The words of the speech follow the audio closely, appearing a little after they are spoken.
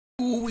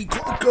We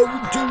gotta go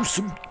and do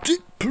some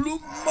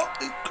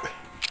diplomatic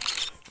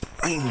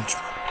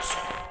arrangements.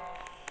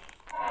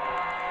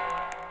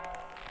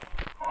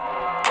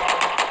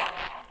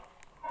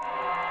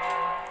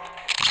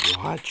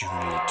 Why do you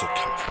need to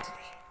cuff me?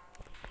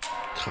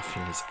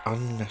 Cuffing is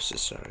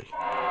unnecessary.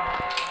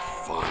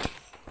 Fine.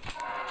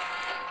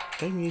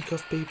 Don't you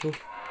cuff people?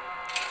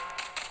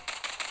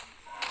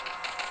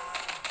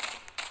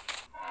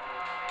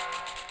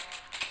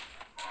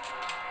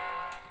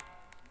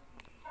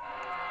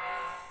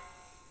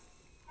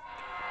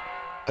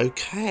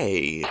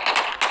 Okay.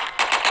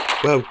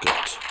 Well,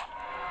 good.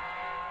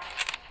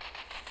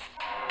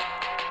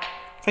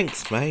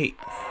 Thanks, mate.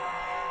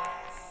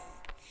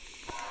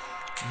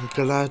 I'm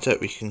glad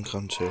that we can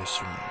come to this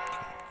arrangement.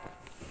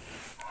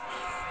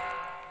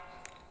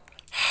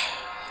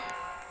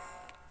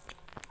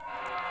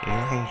 The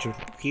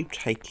arrangement of you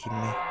taking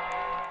me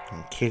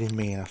and killing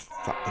me a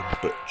fucking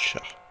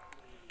butcher.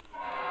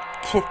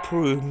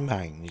 Proper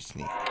humane, isn't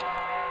it?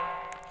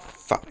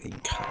 Fucking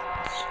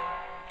cunts.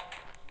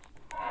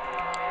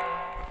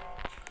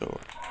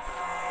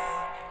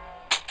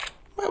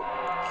 Well,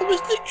 I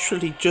was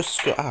literally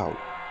just got out.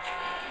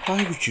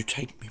 Why would you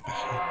take me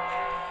back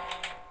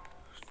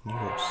in?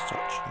 You're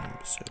such an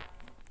imbecile.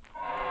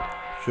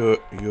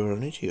 You're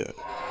an idiot.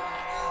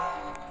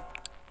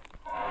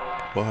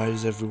 Why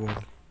is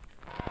everyone...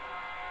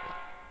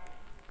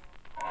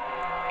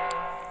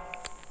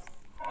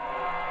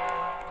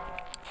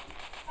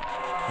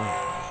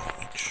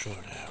 Make sure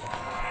they're on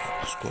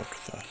my squad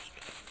first.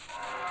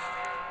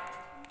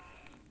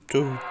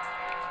 Two.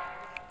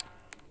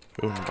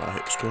 On my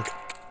hit squad.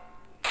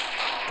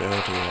 There they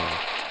are.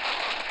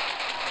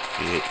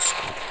 The hit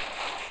squad.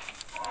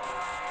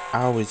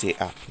 How is it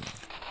happening?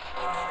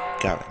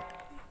 Going.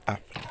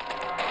 Happening.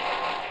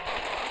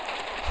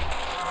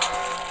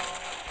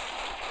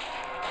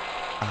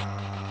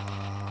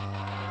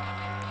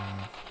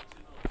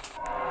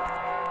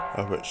 I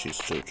bet she's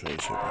still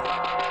chasing me.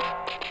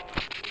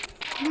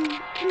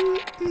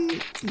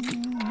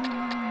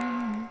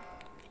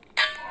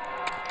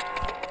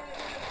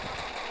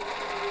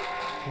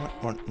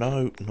 What?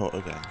 No, not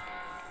again.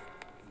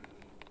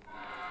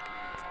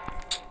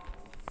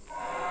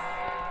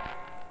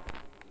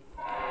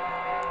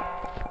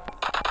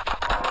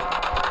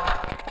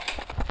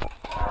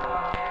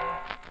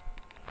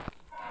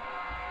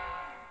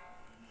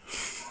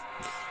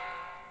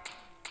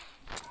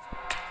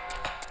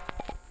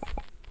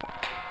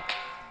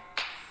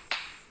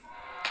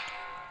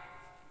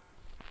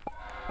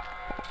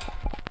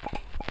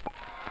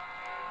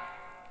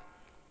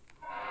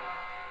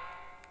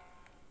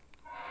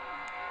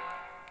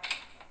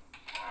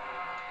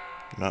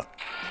 No,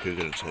 you're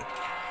gonna take.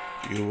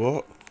 You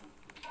what?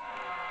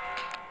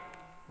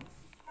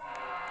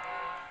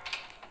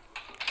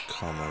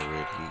 Karma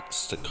really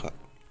eats the cut.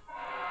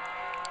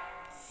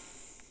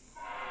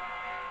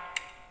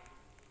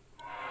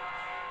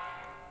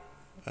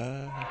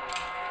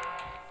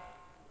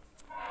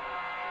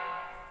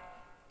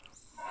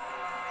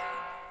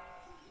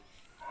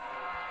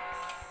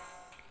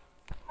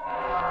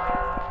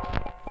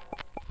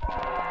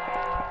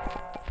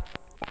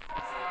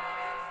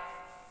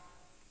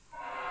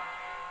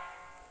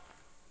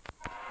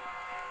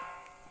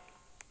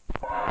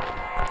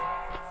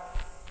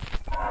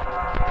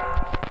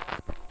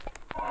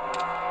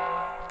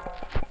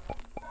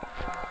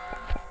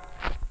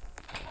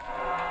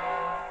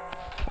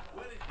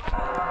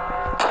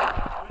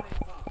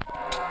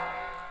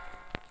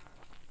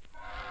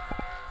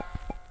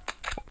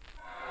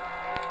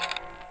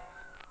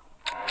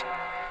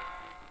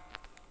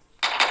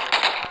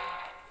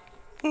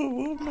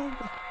 Oh, no.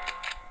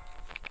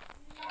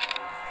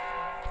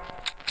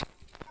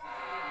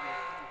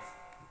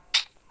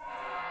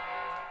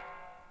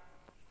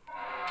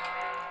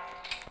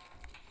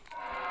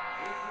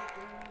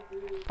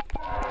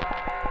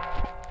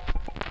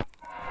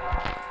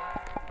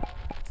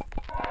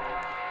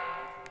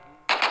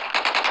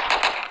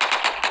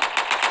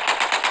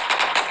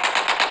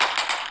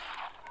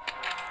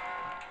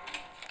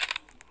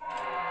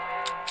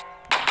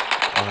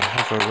 I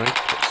have a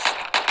rapist.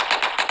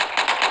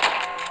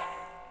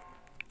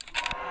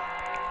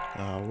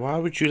 Why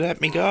would you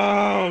let me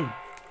go?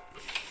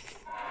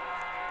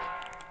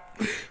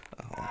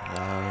 Oh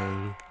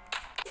no.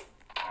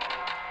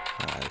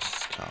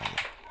 Nice,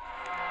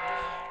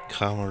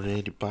 Karma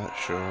really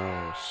bites your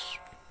ass.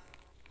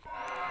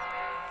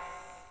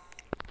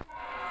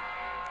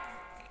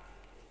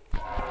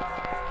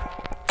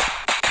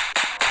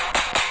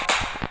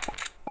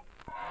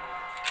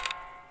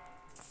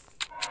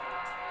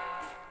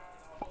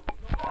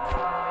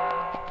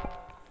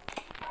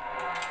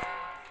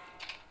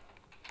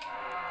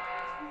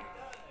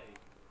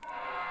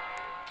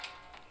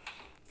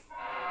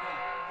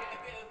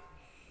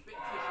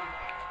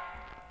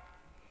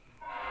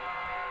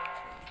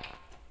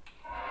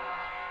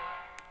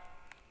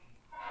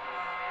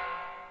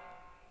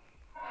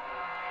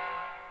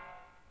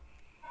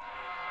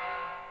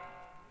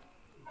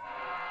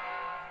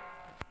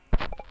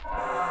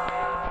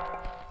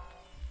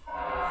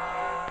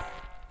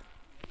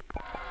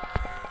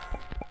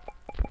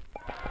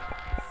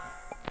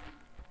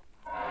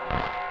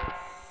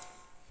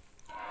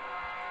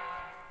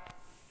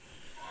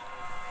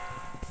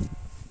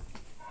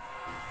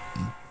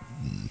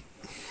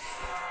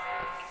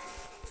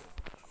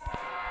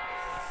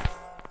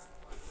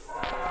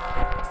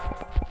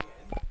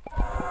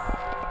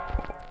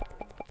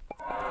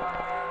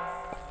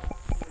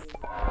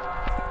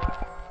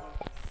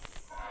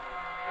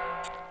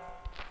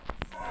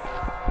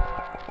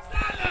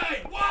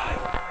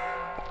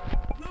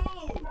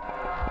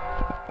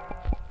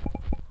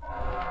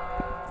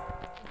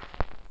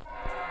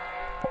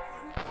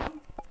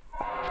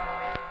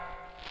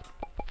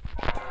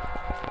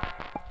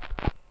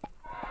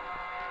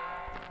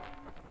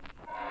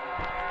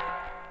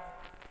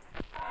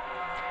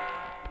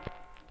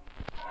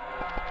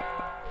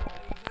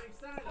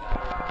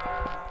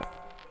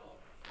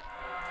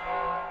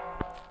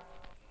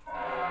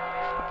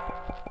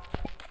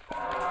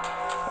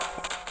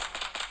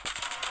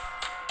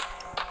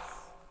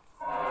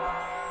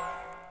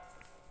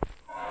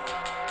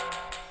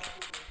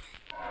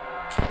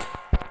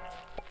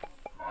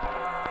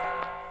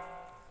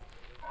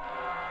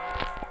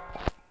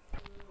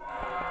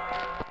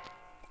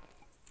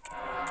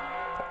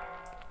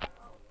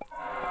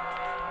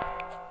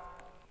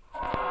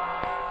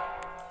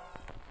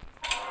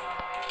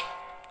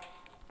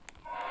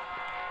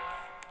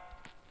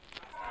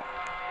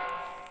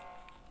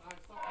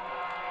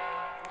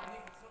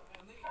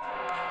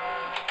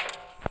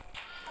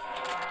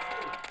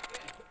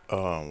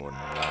 Oh no.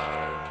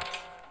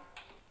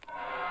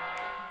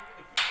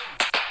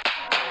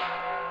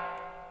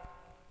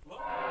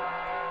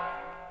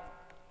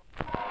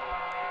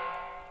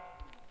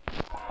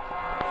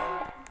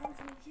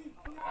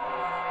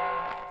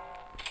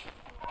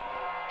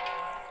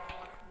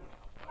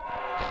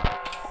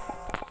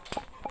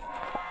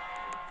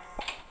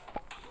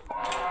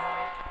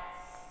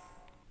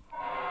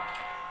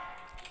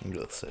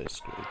 You're so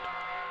screwed.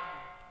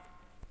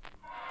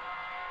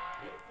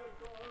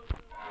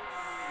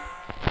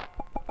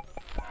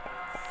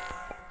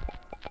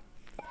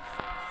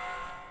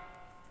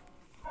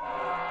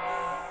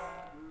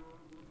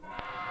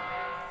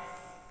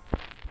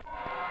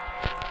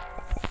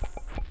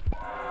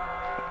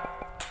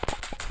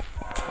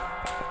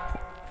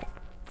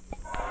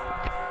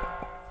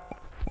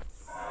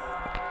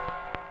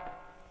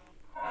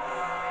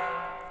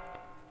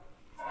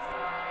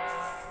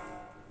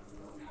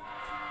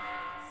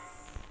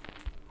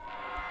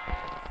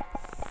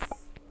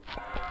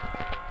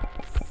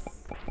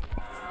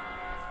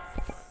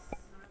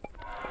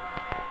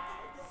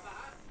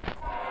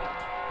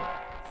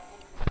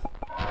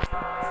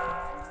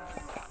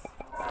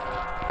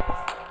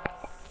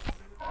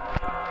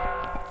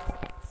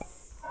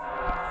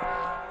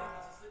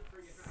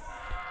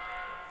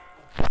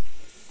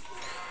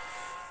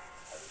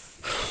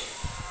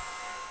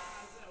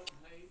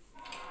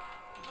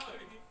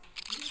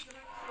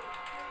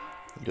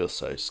 You're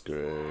so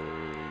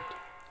screwed.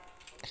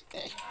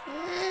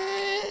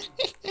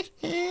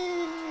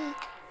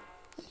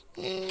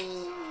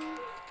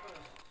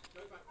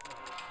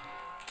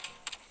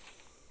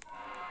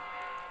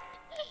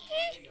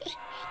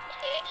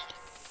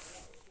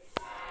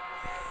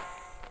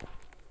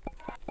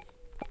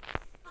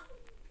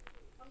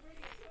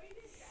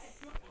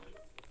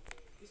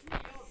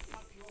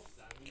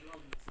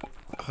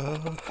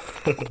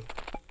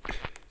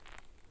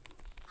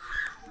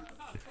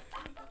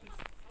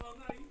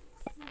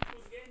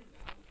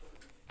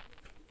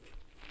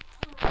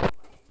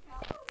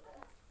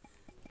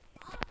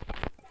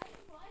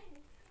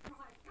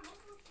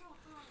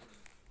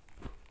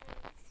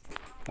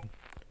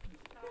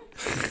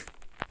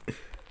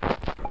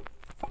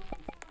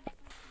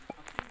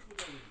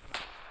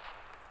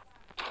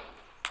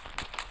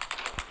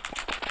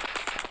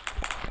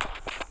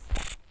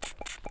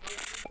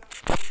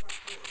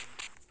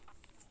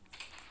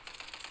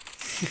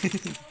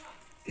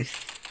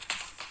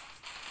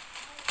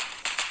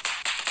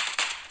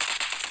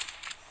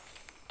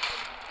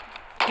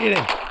 Get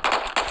him!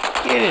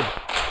 Get him!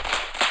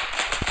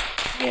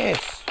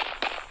 Yes!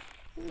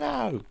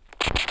 No!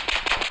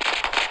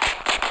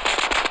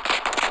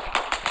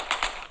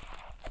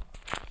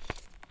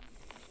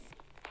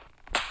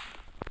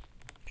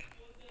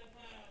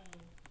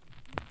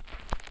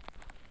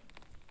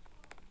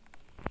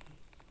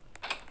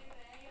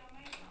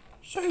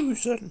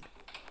 Susan!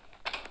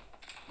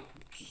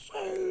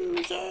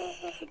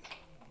 Susan!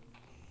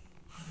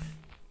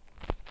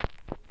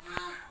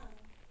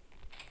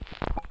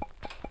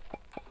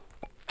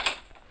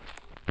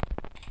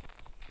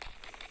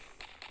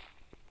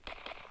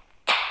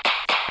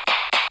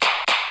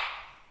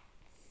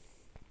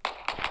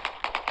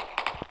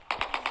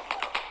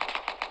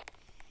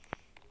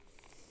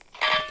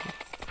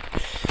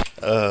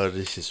 Oh,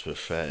 this is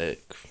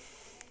pathetic.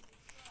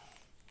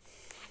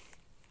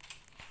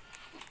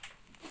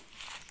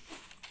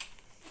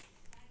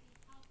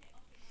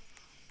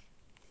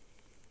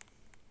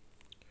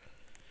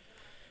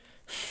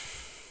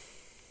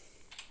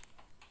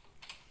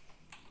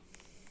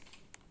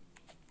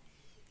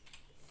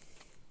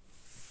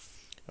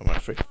 Am I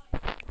free? Am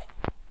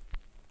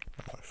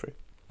I free?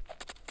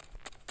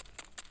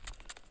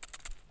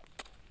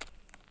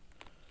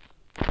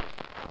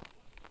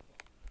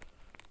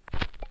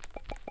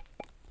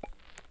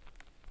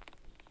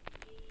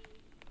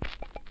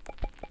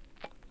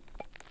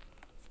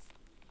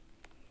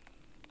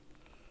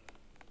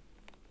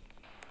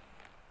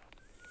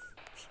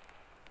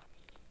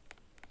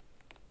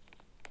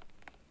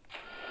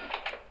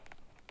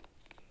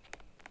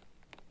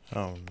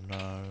 Oh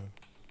no.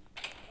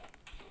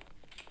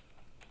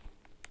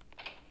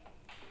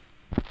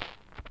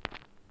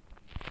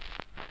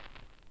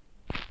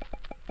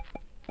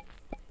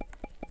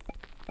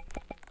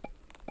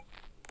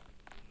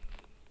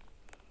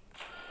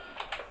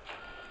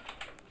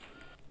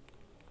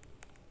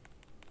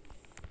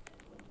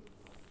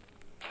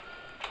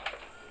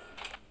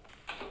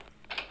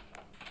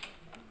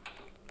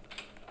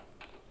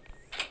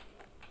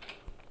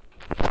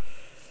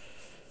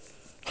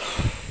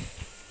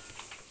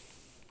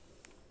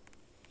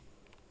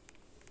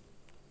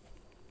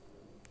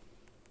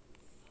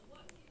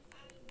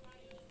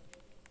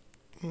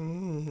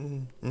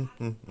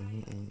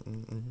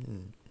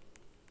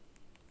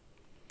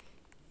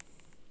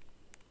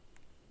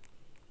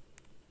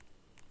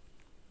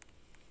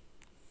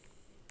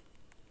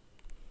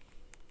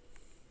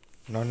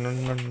 No, no,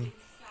 no, no,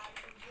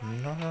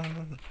 no, no,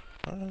 no,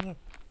 no, no.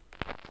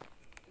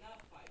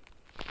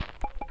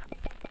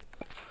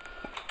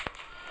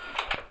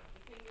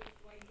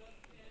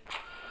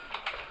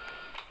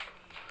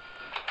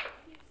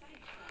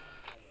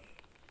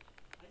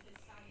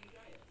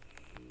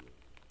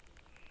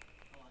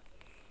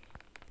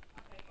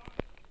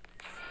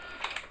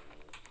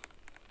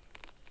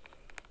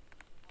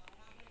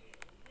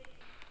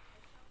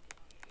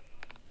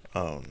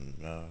 Oh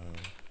no.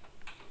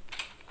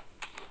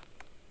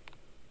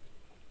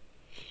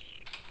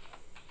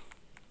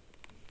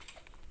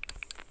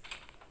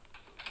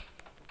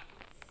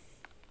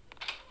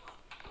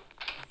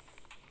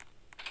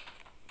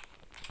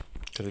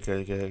 Get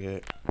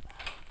it.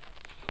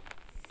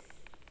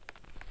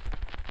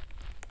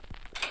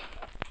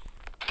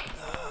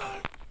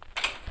 No.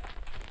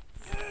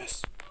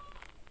 Yes.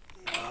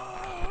 No.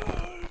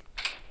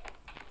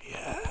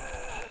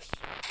 Yes.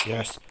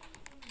 Yes.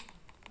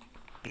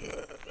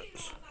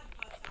 Yes.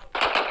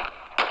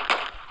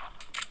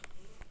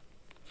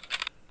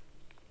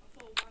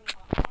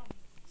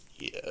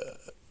 Yeah.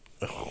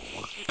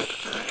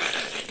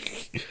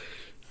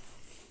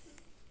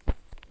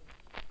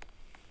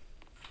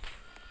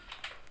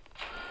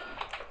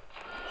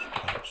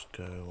 Let's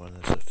go. One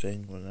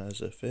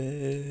has a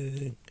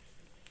thing.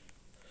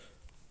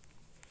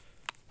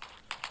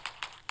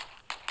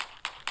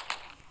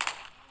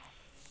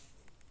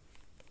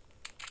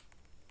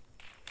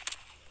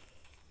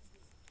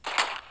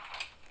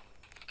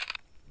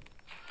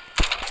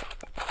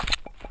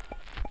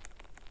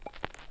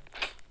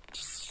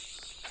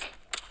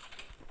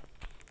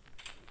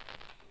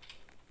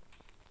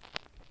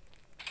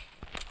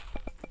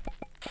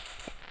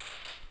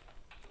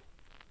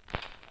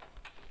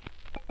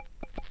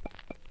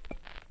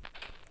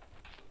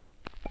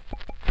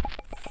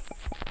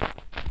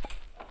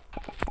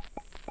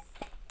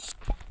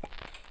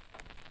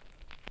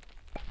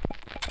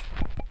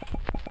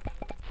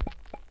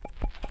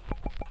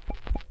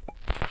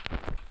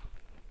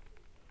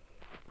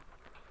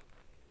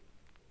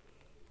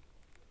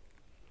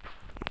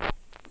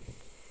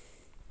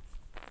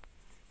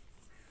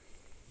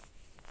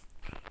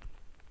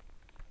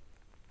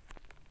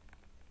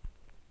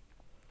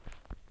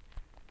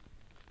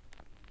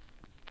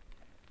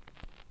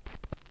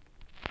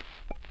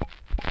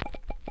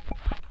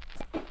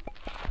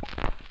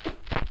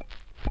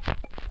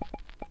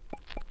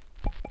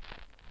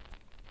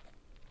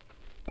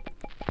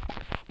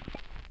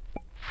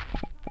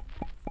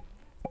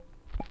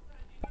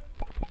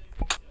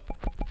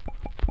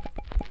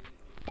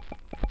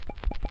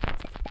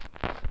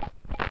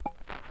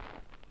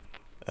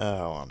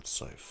 Oh, I'm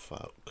so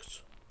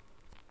fucked.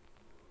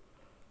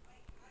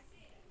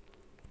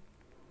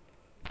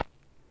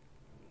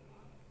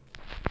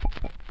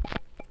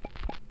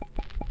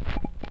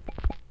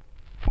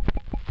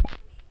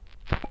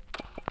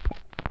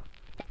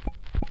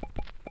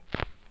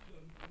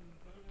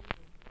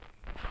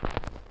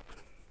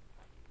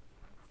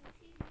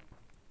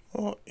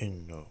 What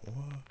in the world?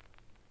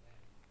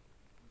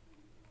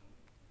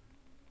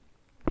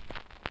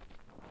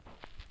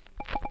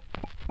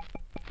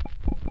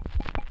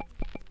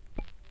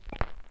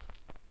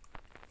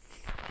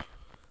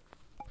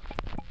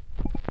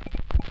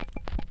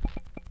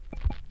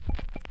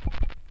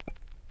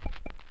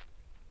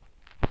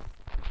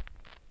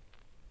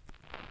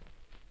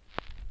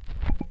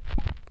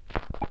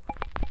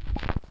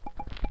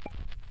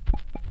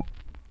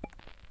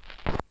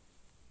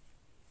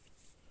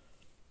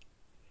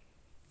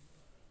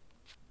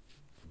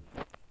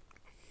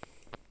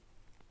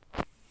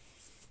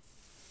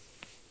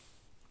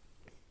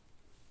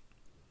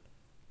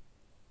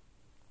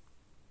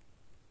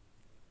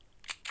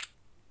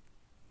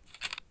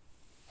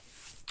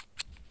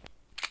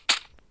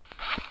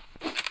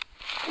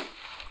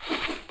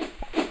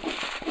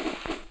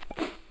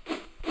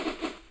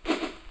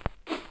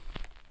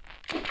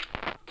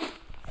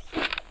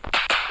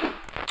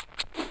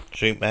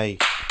 Shoot me.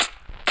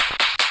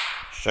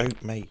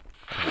 Shoot me.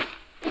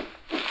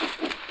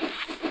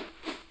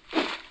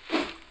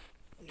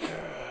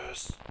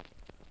 Yes.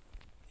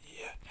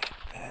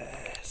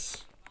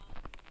 Yes.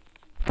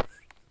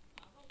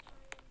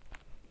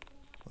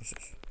 What's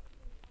this?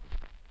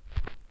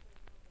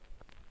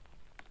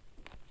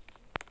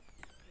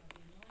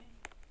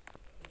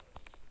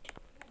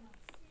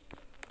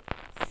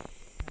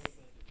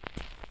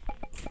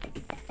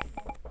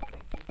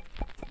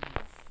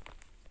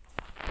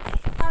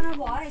 I don't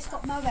know why, it's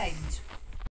got no end.